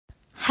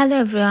Hello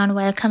everyone,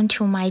 welcome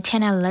to my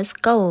channel. Let's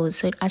go.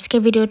 So আজকে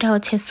ভিডিওটা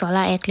হচ্ছে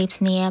সোলার এক্লিপস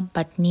নিয়ে,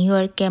 বাট নিউ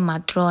ইয়র্কে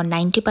মাত্র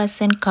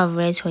 90%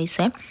 কভারেজ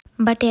হয়েছে।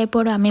 বাট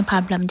এরপর আমি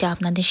ভাবলাম যে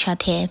আপনাদের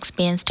সাথে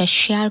এক্সপিরিয়েন্সটা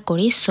শেয়ার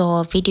করি। সো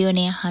ভিডিও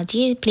নিয়ে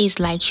হাজির। Please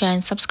like share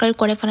and subscribe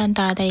করে ফেলেন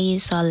তাড়াতাড়ি।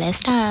 So let's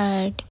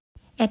start.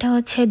 এটা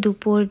হচ্ছে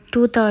দুপুর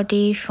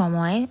 2:30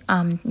 সময়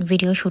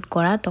ভিডিও শ্যুট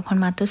করা, তখন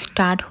মাত্র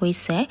স্টার্ট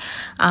হয়েছে।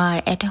 আর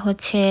এটা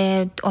হচ্ছে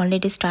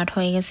অলরেডি স্টার্ট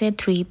হয়ে গেছে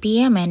 3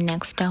 PM অ্যান্ড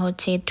নেক্সটটা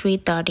হচ্ছে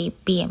 3:30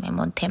 PM এর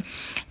মধ্যে।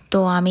 তো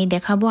আমি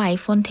দেখাবো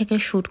আইফোন থেকে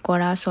শ্যুট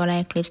করা সোলার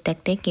এক্লিপস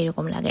দেখতে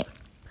কীরকম লাগে।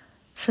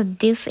 So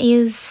this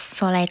is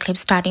solar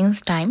eclipse starting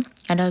time.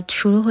 এটা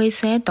শুরু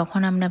হয়েছে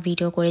তখন আমরা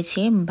ভিডিও করেছি,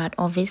 বাট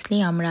অবভিয়াসলি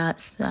আমরা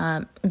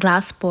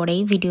গ্লাস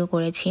পরেই ভিডিও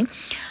করেছি,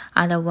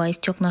 আদারওয়াইজ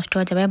চোখ নষ্ট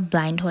হয়ে যাবে,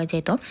 ব্লাইন্ড হয়ে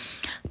যেত।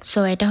 সো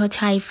এটা হচ্ছে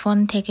আইফোন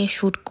থেকে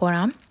শ্যুট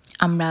করা,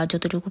 আমরা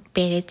যতটুকু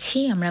পেরেছি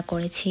আমরা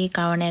করেছি,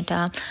 কারণ এটা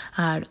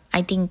আর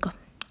আই থিঙ্ক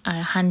আর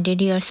 100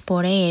 ইয়ার্স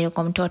পরে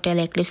এরকম টোটাল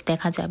এক্লিপস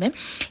দেখা যাবে।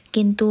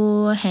 কিন্তু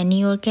হ্যাঁ,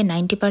 নিউ ইয়র্কে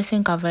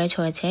 90% কভারেজ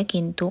হয়েছে,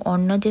 কিন্তু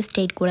অন্য যে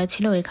স্টেটগুলো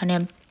ছিল ওইখানে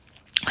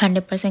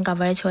 100%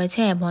 কভারেজ হয়েছে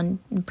এবং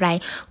প্রায়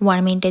 1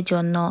 মিনিটের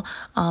জন্য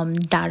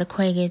ডার্ক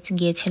হয়ে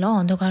গিয়েছিল,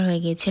 অন্ধকার হয়ে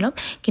গিয়েছিল।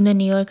 কিন্তু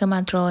নিউ ইয়র্কে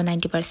মাত্র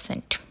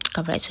 90%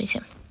 কভারেজ হয়েছে।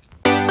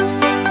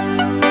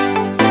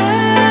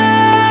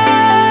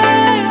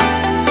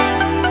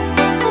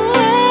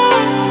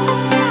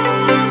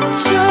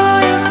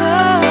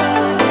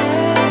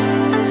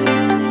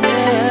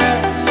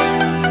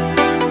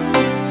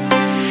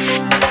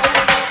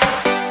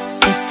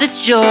 It's the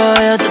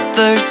joy of the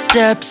first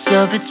steps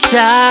of a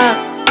child.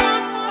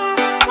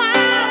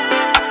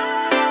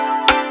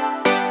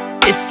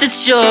 It's the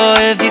joy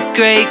of your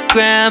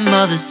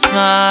great-grandmother's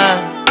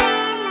smile.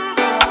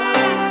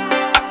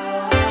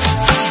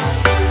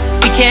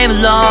 We came a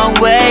long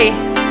way,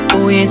 but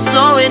we ain't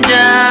slowing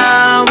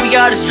down. We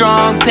got a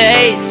strong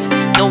pace,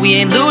 no we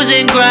ain't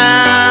losing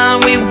ground.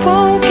 We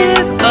won't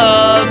give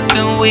up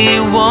and we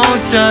won't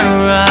turn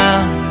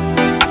around.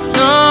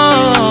 No,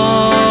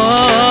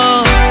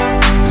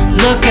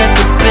 look at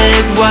the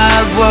big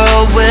wide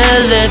world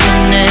we're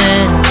living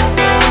in.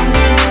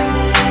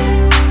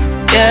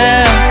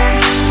 Yeah,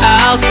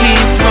 I'll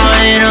keep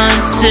running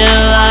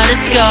until I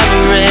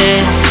discover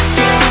it.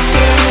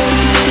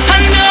 I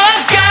know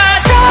I've got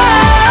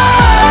drive.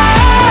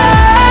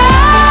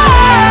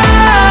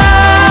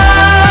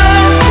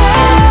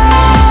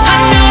 I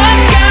know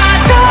I've got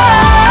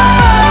drive.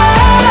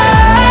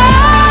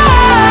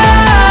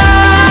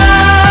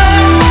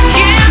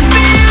 Can't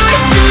be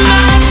wasting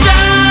my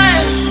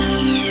time.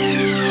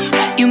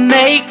 You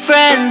make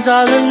friends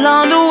all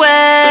along the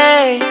way,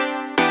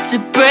 to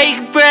break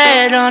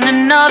bread on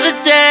another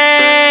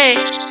day.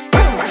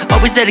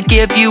 Always there to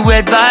give you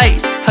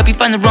advice, help you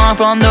find the wrong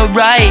from the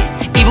right.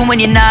 Even when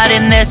you're not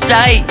in their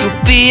sight,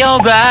 you'll be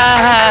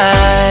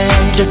alright.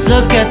 Just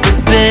look at the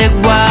big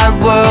wide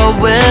world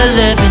we're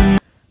living in.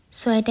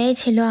 So এটাই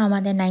ছিল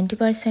আমাদের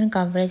 90%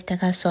 coverage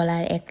দেখা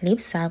solar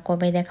eclipse. আর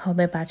কবে দেখা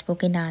হবে বাঁচবো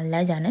কি না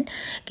আল্লাহ জানেন,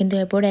 কিন্তু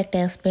এরপরে একটা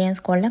এক্সপিরিয়েন্স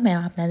করলাম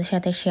এবং আপনাদের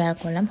সাথে শেয়ার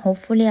করলাম।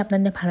 হোপফুলি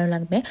আপনাদের ভালো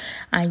লাগবে।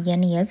 আর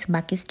ইয়েস,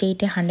 বাকি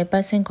স্টেটে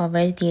 100%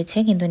 কভারেজ দিয়েছে,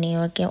 কিন্তু নিউ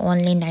ইয়র্কে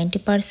অনলি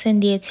 90%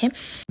 দিয়েছে।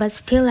 But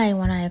still I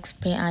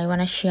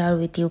want share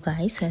with you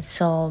guys.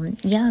 So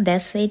yeah,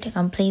 that's it.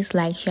 Please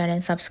like share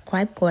and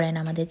subscribe করেন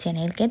আমাদের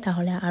চ্যানেলকে,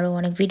 তাহলে আরও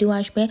অনেক ভিডিও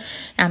আসবে।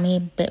 আমি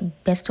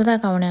ব্যস্ততার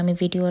কারণে আমি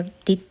ভিডিও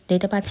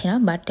দিতে পারছি না,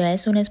 but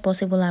as soon as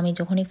possible আমি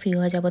যখনই ফ্রি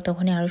হয়ে যাব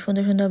তখনই আরও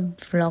সুন্দর সুন্দর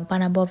ব্লগ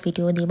বানাবো,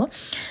 ভিডিও দিব।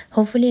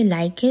 Hopefully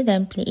like it,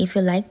 then if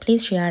you like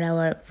please share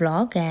our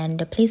vlog and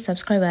please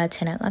subscribe our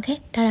channel. Okay,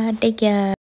 ta-da, take care.